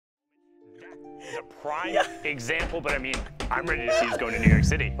is a prime example, but I mean, I'm ready to see us going to New York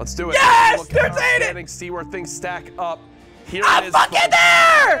City. Let's do it. Yes! They're saying it! See where things stack up. Here I'm it is. fucking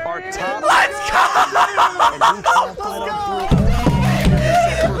there! Our top. Let's go!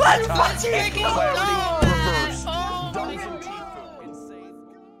 Let's fucking go! Clarity reverse. Dungeon Tifu. Insane.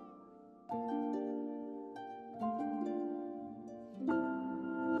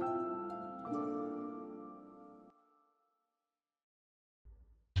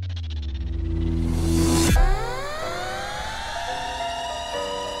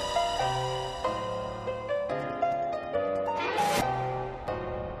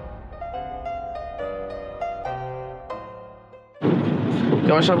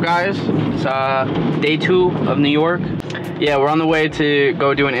 Yo, what's up guys? It's day 2 of New York. Yeah, we're on the way to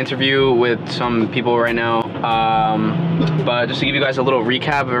go do an interview with some people right now. But just to give you guys a little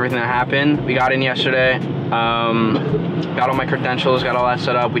recap of everything that happened. We got in yesterday, got all my credentials, got all that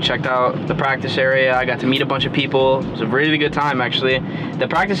set up. We checked out the practice area. I got to meet a bunch of people. It was a really good time actually. The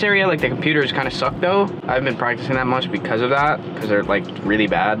practice area, like the computers kind of suck though. I haven't been practicing that much because of that, because they're like really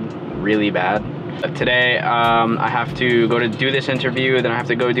bad. Today, I have to go to do this interview, then I have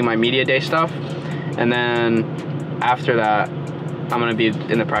to go do my media day stuff, and then after that, I'm gonna be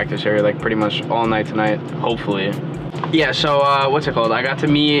in the practice area like pretty much all night tonight, hopefully. Yeah, so what's it called? I got to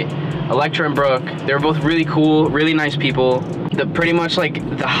meet Electra and Brooke. They were both really cool, really nice people. Pretty much like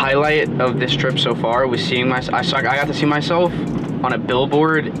the highlight of this trip so far was seeing I got to see myself on a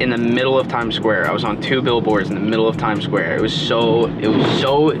billboard in the middle of Times Square. I was on 2 billboards in the middle of Times Square. It was so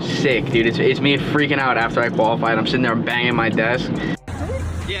sick, dude. It's me freaking out after I qualified. I'm sitting there banging my desk.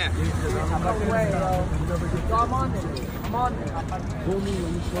 Yeah. I'm on it. I'm on it.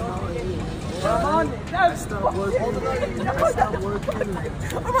 I'm on it. That's I'm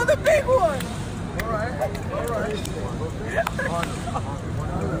on the big one.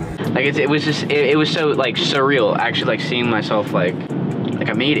 Like it was so like surreal actually, like seeing myself like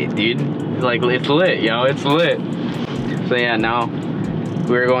I made it, dude. Like it's lit, yo, it's lit. So yeah, now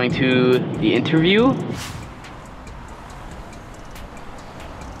we're going to the interview.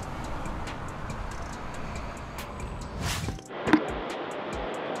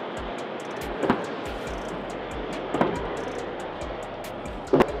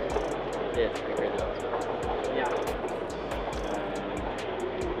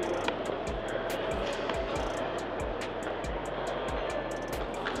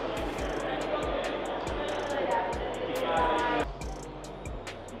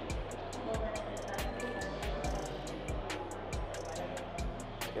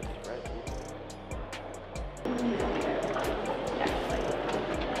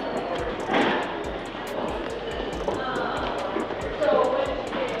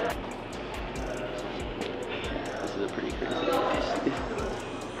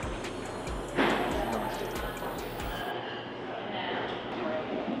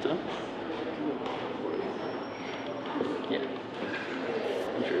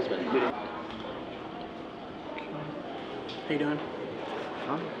 How you doing?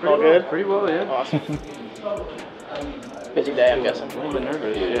 All good? Pretty well, yeah. Awesome. Busy day, I'm guessing. A little bit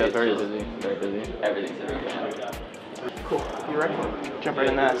nervous. Yeah, very busy. Very busy. Everything's Cool. You ready? Jump right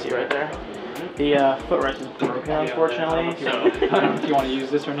in that seat right there. The footrest is broken, unfortunately. So, I don't know if you want to use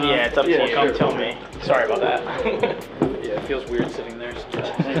this or not. yeah, it's up to you. Sure. Tell me. Sorry about that. Yeah, it feels weird sitting there.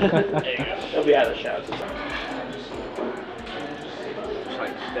 There you go. It'll be out of the shots. Just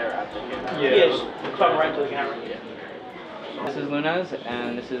like stare at the camera. Yeah, just talk right to the camera. Yeah. This is Luneze,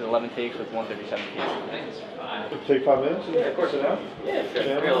 and this is 11 takes with 137 p.m. Take 5 minutes? Yeah, of course. Yeah, sure.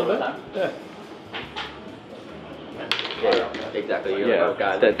 A little bit of time. Yeah. Exactly. Yeah,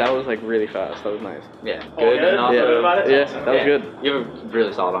 that was like really fast. That was nice. Yeah. Good. And also, Good about it? Yeah, that was good. You have a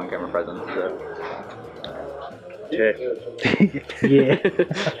really solid on-camera presence. So. Okay. Yeah.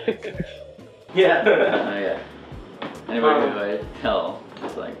 Yeah. Yeah. Anybody who I tell,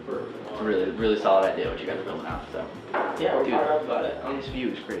 it's like really solid idea what you guys are building out. So. Yeah, we're fired up about it. This view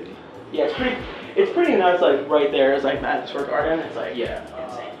is crazy. Yeah, it's pretty nuts. Like right there is like Madison Square Garden. It's like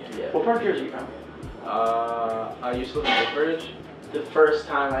insane. Yeah. What part of Jersey are you from? I used to live in Woodbridge. The first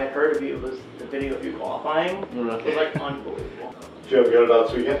time I heard of you was the video of you qualifying. It was like unbelievable. Do you feel good about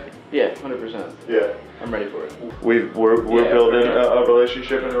this weekend? Yeah, 100%. Yeah. I'm ready for it. We're building a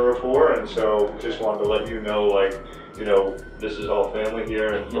relationship and a rapport, and so just wanted to let you know, like, you know, this is all family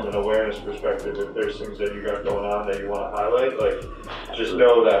here, and from an awareness perspective, if there's things that you got going on that you want to highlight, like, just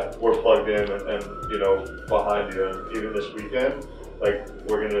know that we're plugged in and you know, behind you, and even this weekend, like,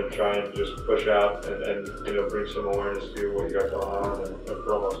 we're gonna try and just push out and you know, bring some awareness to what you got going on and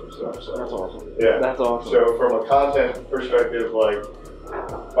promo some stuff. So That's awesome. Yeah. That's awesome. So from a content perspective, like,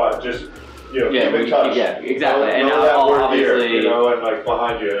 just you know, Yeah, keep in touch. yeah, exactly. Know And that I'll we're here, obviously, you know, and like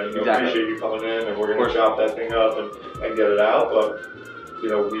behind you, and Exactly. appreciate you coming in, and we're Of gonna course. chop that thing up and get it out. But you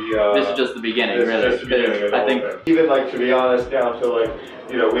know, we this is just the beginning, this really. is just the beginning of the I whole think, thing. Even like, to be honest, down to like,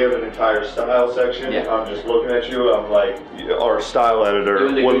 you know, we have an entire style section. Yeah. I'm just looking at you. I'm like, our style editor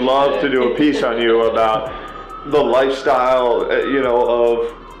You would love to do a piece on you about the lifestyle, you know,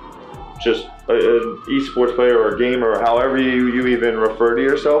 of just an esports player or a gamer, or however you even refer to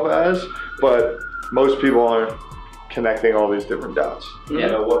yourself as. But most people aren't connecting all these different dots. Yeah. You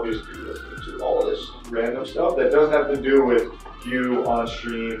know, what music you listen to, all this random stuff that doesn't have to do with you on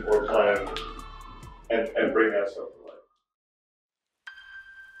stream or playing, and bring that stuff to life.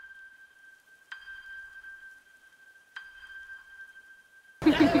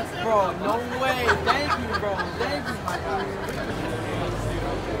 Bro, no way. Thank you, bro. Thank you, my guy.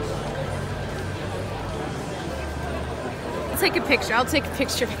 Take a picture. I'll take a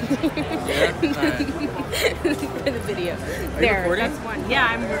picture for the video. There, recording? that's one. Yeah,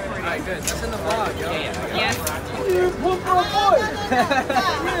 I'm recording. Alright, good. That's in the vlog, yo. Yes.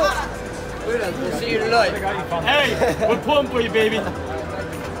 Look at that. We'll see you tonight. Hey, we're pulling for you, baby.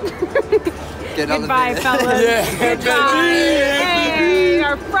 Goodbye, fellas. Yeah, Goodbye. Hey,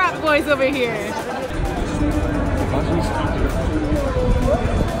 our frat boys over here.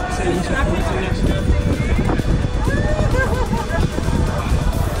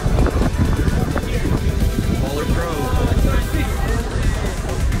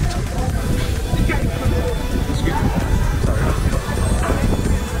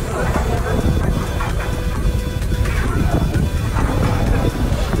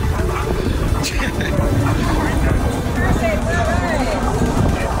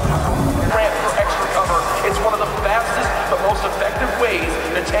 It's one of the fastest but most effective ways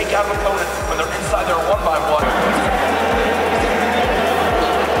to take out an opponent when they're inside their 1x1.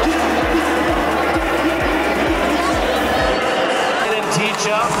 And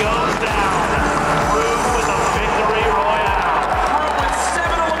T-Chubb goes down. Through with a victory royale. Through with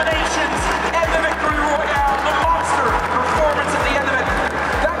 7 eliminations and the victory royale. The monster performance at the end of it.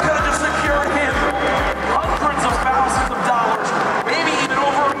 That could have just secured him hundreds of thousands of dollars, maybe even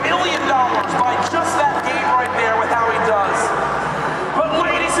over $1 million by just that game right there with how he does. But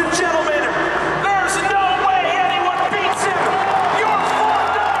ladies and gentlemen, there's no way anyone beats him. Your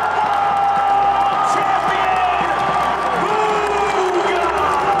Fortnite World Champion, Booga!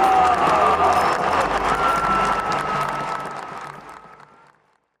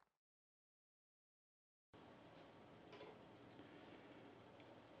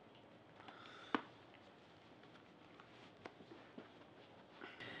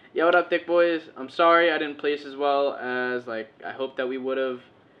 Yo, what up, Thick Boys? I'm sorry I didn't place as well as, like, I hoped that we would have,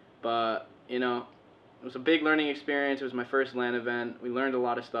 but, you know, it was a big learning experience. It was my first LAN event. We learned a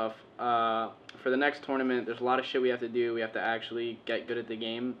lot of stuff. For the next tournament, there's a lot of shit we have to do. We have to actually get good at the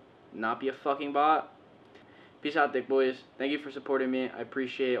game, not be a fucking bot. Peace out, Thick Boys. Thank you for supporting me. I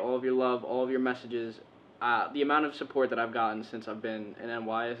appreciate all of your love, all of your messages. The amount of support that I've gotten since I've been in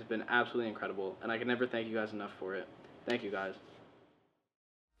NY has been absolutely incredible, and I can never thank you guys enough for it. Thank you, guys.